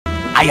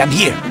I am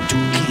here to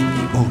kill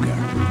the ogre.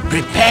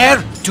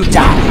 Prepare to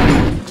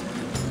die.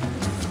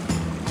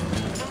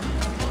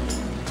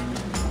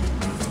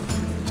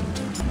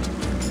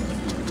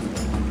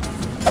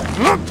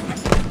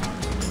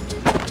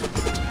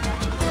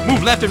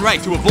 Move left and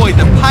right to avoid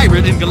the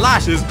pirate in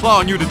galoshes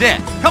clawing you to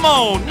death. Come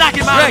on, knock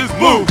him out of his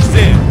moves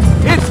in.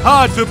 It's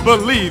hard to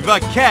believe a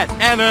cat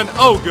and an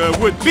ogre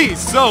would be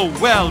so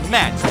well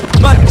matched.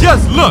 But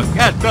just look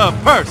at the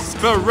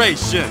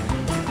perspiration.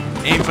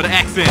 Aim for the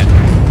accent.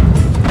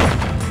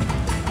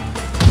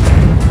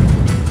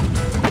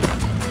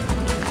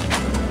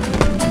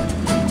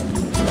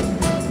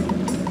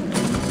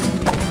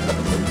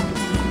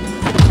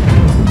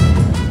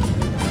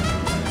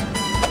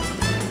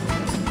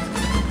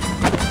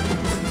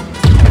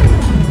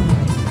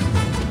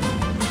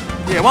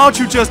 Yeah, why don't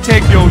you just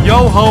take your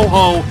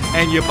yo-ho-ho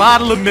and your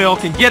bottle of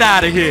milk and get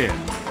out of here?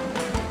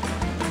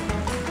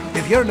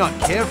 If you're not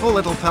careful,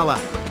 little fella,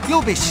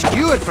 you'll be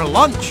skewered for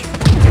lunch.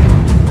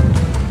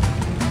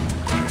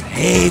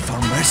 Pray for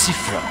mercy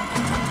from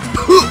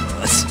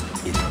puss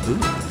in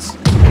boots.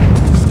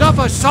 Stuff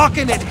a sock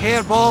in it,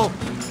 hairball.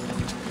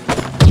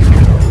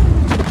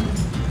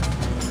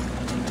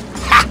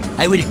 Ha!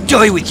 I will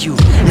toy with you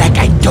like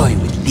I toy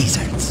with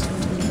lizards.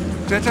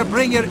 Better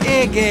bring your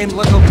A game,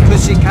 little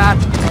pussycat.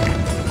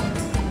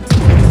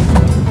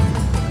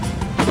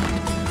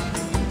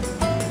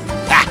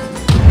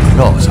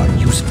 Claws are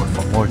useful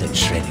for more than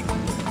shredding.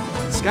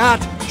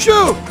 Scat,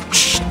 shoo!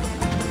 Shh.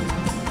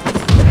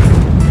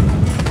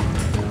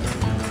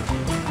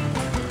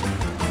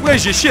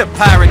 Where's your ship,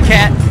 pirate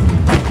cat?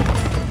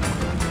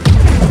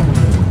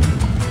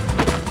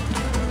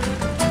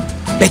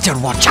 Better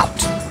watch out.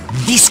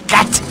 This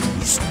cat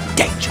is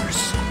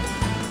dangerous.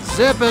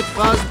 Zip it,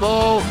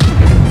 fuzzball.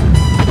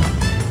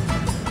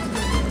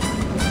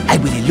 I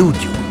will elude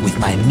you with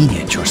my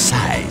miniature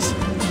size.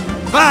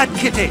 Bad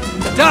kitty,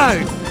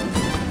 down!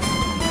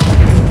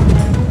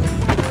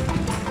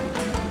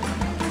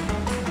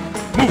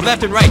 Move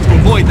left and right to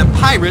avoid the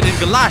pirate in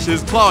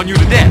galoshes clawing you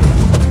to death.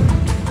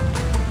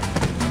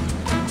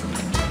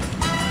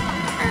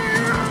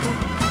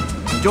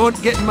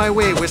 Don't get in my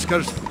way,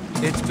 Whiskers.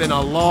 It's been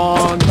a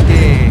long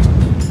day.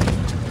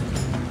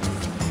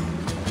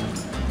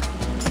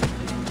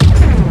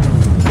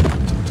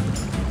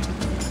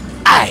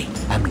 I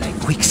am like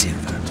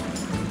Quicksilver.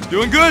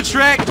 Doing good,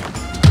 Shrek.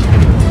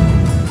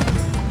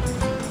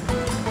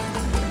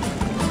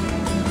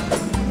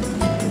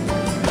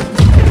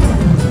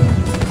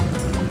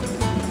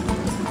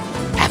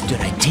 After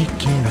I take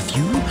care of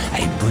you,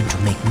 I'm going to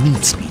make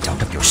mincemeat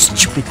out of your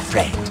stupid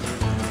friend.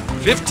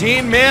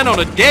 15 men on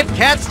a dead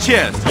cat's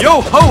chest.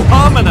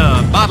 Yo-ho-hum and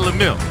a bottle of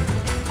milk.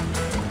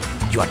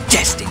 You are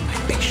testing my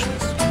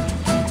patience.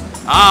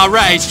 All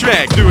right,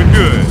 Shrek, doing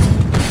good.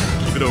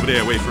 Keep it over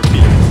there away from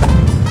me.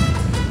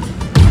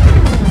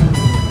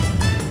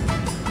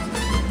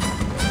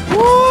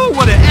 Woo,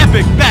 what an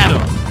epic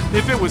battle.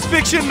 If it was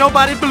fiction,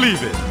 nobody'd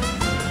believe it.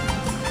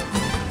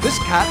 This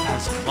cat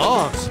has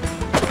claws.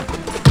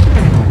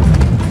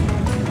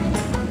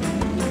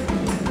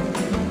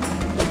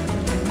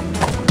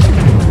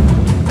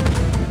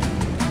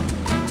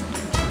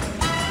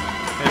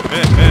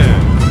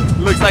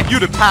 Looks like you're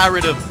the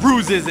pirate of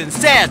bruises and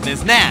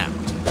sadness now.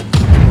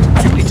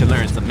 You need to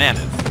learn some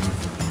manners.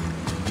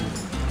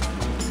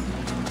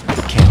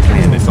 Can't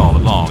plan this all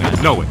along,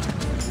 I know it.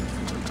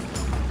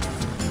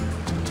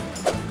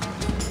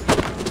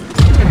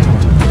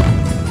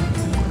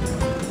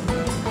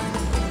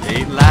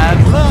 8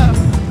 lives left.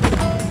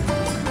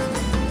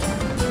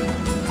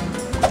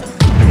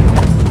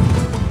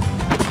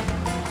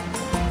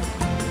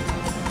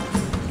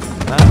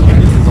 I think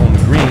this is on the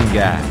green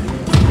guy.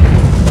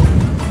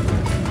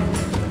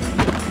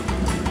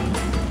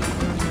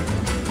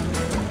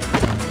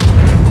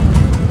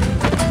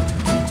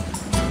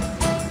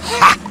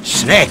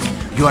 Shrek,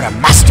 you are a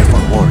masterful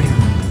warrior.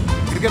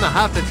 You're gonna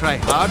have to try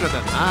harder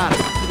than that.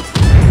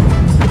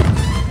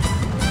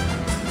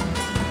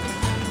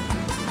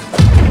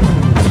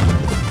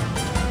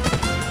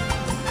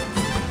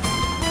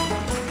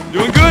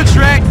 Doing good,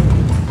 Shrek.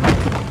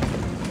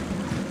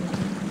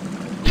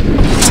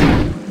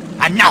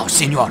 And now,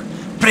 senor,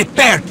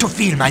 prepare to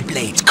feel my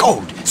blade's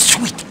cold,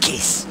 sweet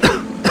kiss.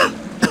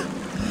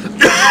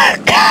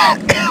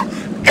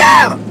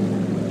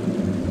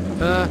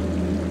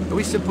 Are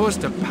we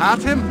supposed to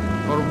pat him,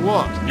 or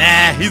what?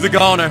 Nah, he's a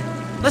goner.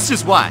 Let's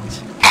just watch.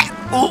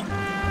 Oh,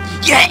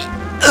 yeah.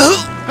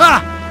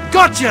 Ha!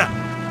 Gotcha!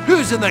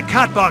 Who's in the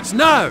cat box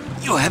now?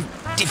 You have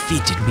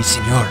defeated me,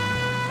 senor.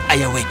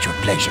 I await your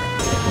pleasure.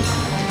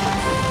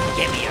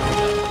 Give me your...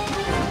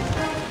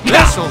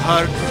 This'll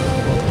hurt.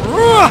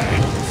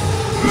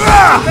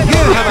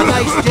 You have a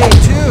nice day,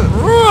 too.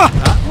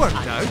 That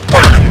worked out.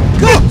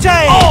 Good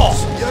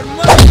times! Your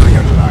money or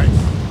your life.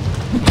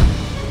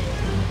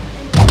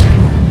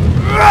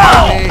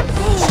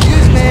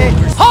 Excuse me.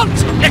 Halt,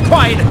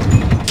 equine!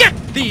 Get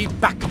thee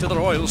back to the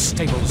royal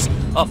stables,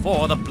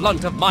 afore the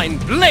blunt of mine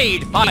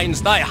blade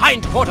finds thy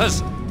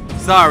hindquarters.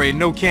 Sorry,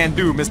 no can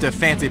do, Mr.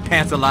 Fancy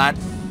Pants-a-Lot.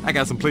 I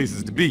got some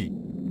places to be.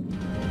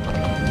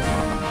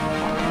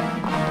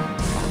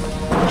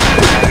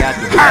 I got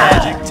the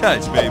magic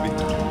touch, baby.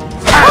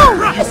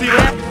 You see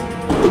that?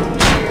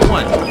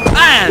 One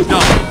fine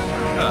dog.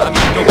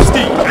 No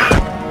Steve.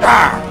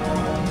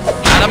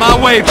 Out of my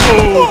way,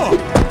 fool!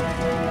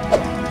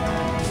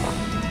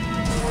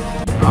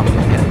 I'm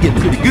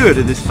getting pretty good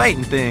at this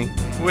fighting thing.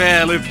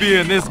 Well, if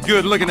being this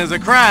good looking is a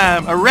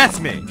crime, arrest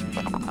me.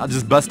 I'll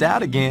just bust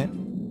out again.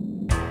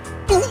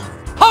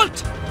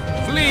 Halt!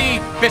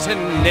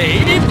 Flea-bitten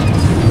native!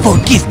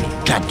 Forgive me,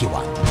 clunky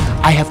one.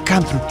 I have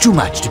come through too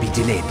much to be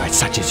delayed by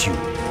such as you.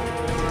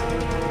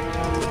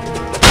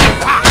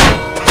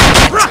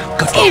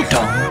 Good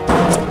tongue.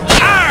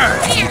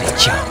 Feel the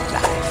charm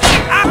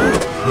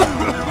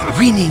life.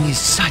 Winning is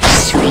such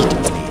sweet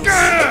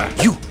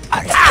bliss. You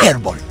are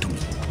terrible to me.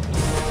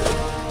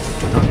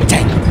 Do not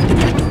tangle with the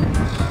battle.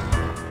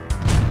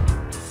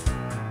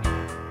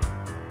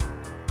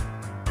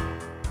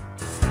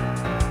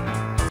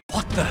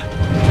 What the?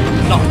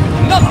 Not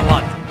another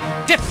one!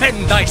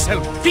 Defend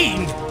thyself,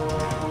 fiend!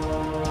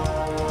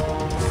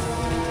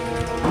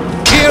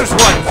 Here's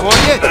one for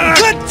you.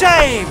 Good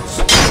times!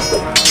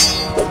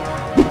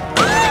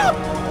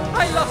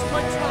 I lost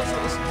my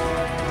trousers.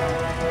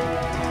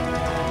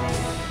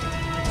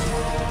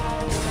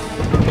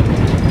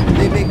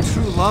 They make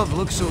true love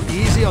look so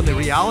easy on the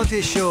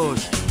reality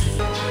shows.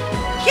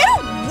 Get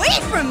away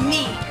from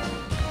me!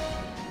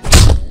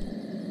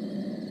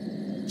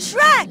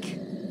 Shrek!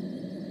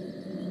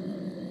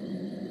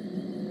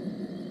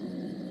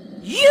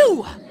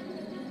 You!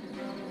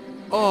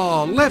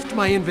 Oh, left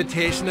my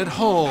invitation at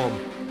home.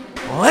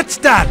 Let's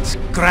dance,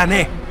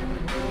 Granny.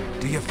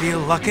 Do you feel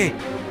lucky,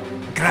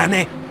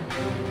 Granny?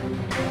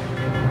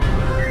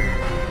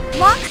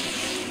 Block?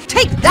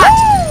 Take that!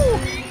 Woo!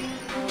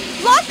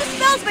 Block the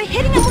spells by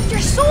hitting him with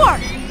your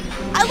sword!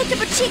 I looked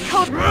up a cheat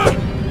code.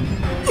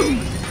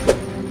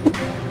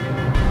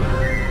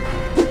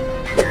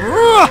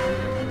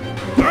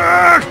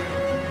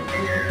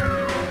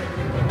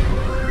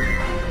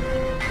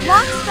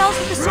 Block spells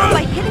with the sword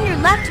by hitting your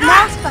left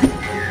mouse button.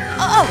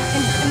 Oh,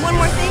 and one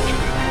more thing.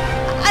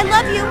 I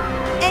love you,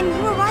 and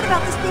you were right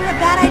about this being a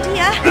bad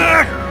idea.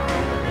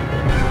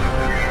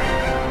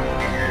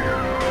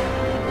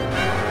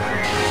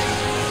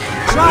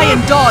 Try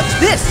and dodge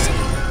this!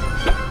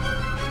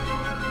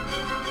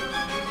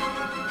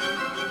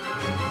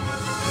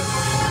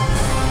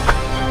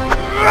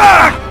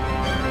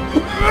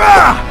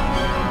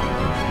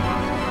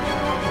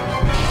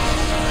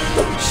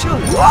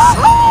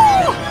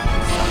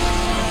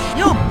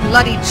 You're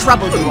bloody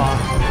trouble, you are.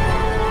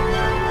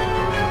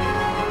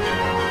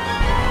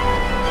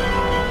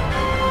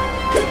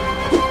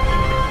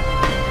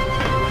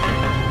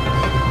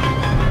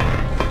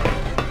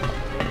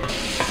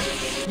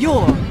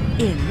 You're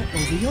in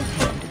over your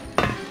head.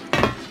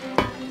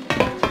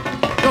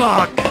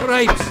 Oh,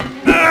 cripes!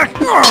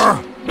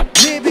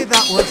 Maybe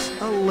that was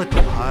a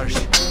little harsh.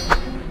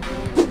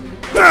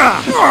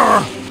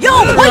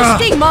 You're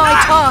wasting my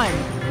time!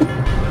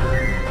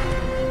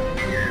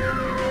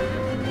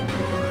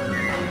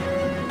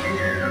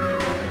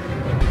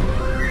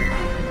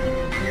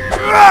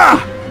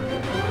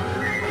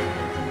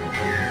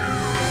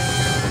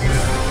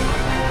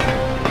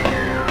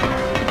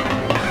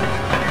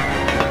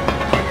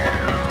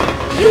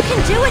 You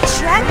can do it,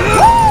 Shrek!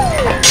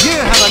 You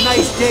have a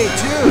nice day,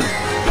 too.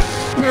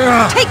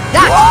 Take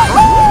that!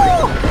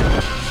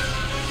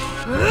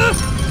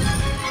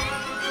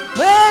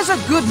 Where's a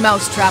good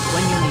mousetrap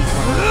when you need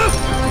one?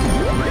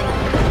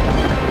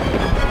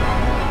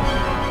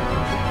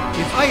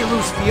 If I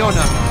lose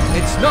Fiona,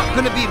 it's not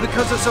going to be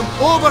because of some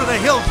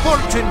over-the-hill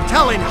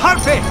fortune-telling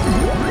harpy.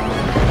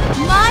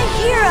 My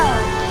hero!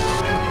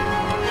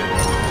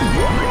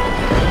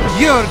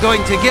 You're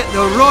going to get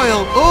the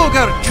royal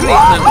ogre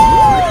treatment.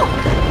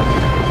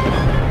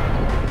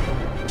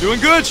 Doing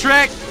good,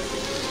 Shrek.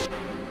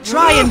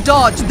 Try and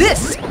dodge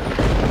this!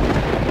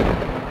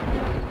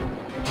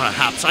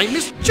 Perhaps I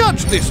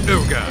misjudged this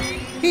ogre.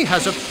 He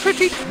has a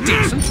pretty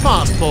decent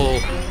fastball.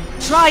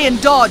 Try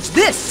and dodge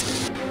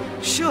this!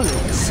 Surely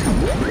it's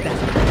better.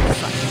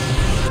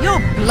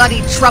 You're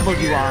bloody trouble,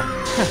 you are.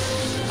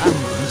 I'm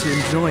going to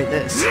enjoy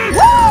this.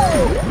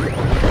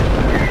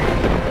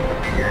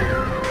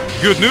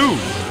 Good news.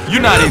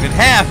 You're not even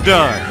half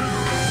done.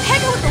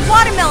 Peg her with the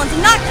watermelons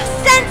and knock the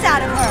sense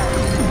out of her!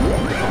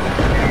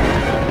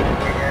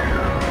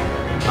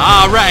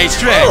 All right,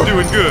 Shrek,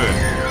 doing good.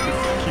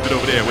 Keep it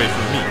over there away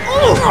from me.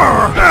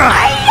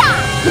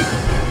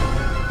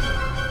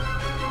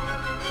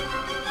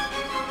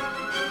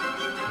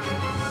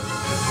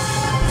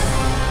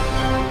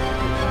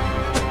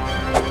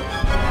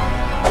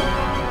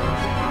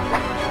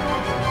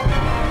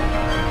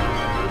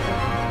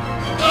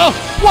 Oh,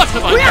 what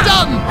have I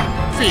done?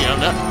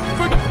 Fiona,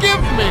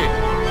 forgive me!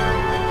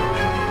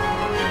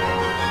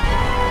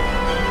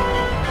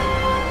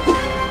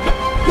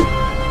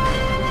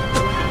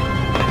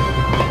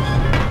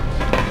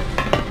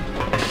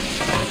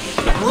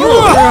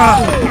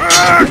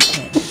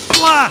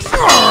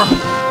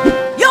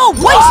 You're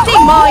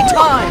wasting my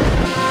time!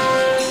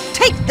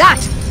 Take that!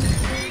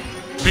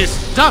 This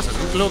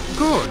doesn't look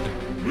good.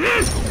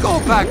 Go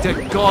back to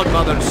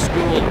Godmother's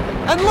school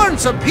and learn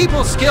some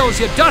people skills,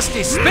 you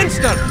dusty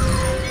spinster!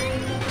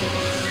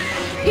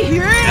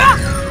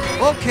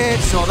 Okay,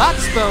 so that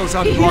spells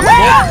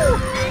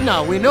unblockable.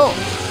 Now we know.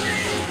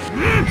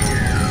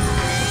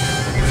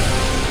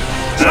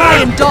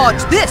 Try and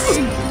dodge this!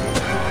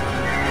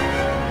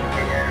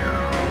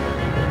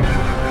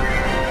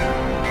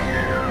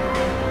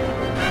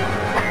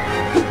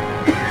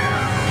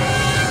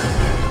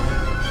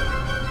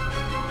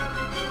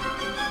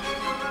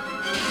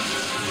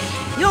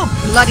 You're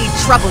bloody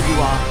trouble, you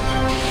are.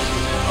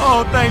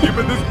 Oh, thank you,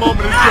 but this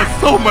moment is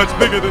just so much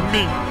bigger than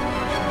me.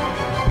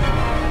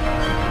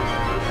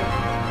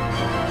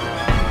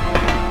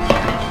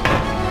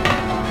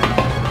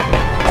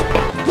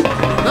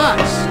 That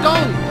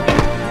stung!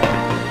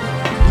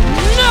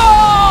 No!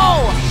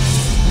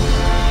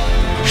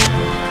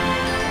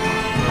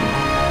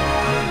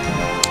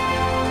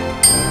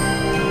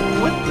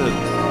 What the?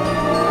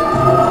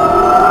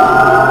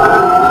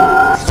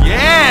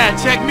 Yeah,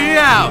 check me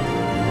out.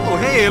 Oh,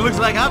 hey, it looks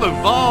like I've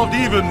evolved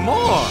even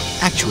more.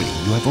 Actually,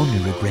 you have only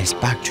regressed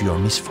back to your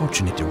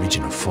misfortunate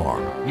original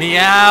form.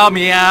 Meow,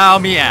 meow,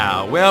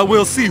 meow. Well,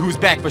 we'll see who's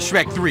back for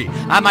Shrek 3.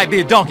 I might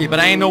be a donkey,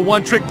 but I ain't no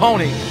one-trick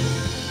pony.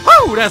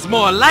 Whew, that's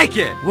more like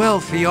it. Well,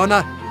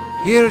 Fiona,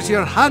 here's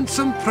your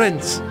handsome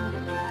prince.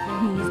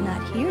 He's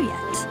not here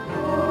yet.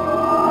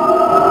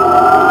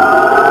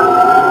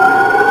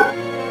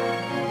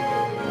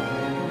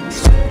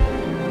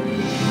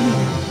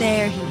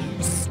 There he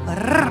is.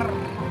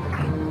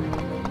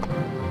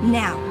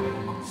 Now,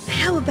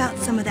 how about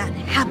some of that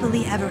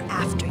happily ever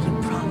after you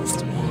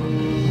promised me?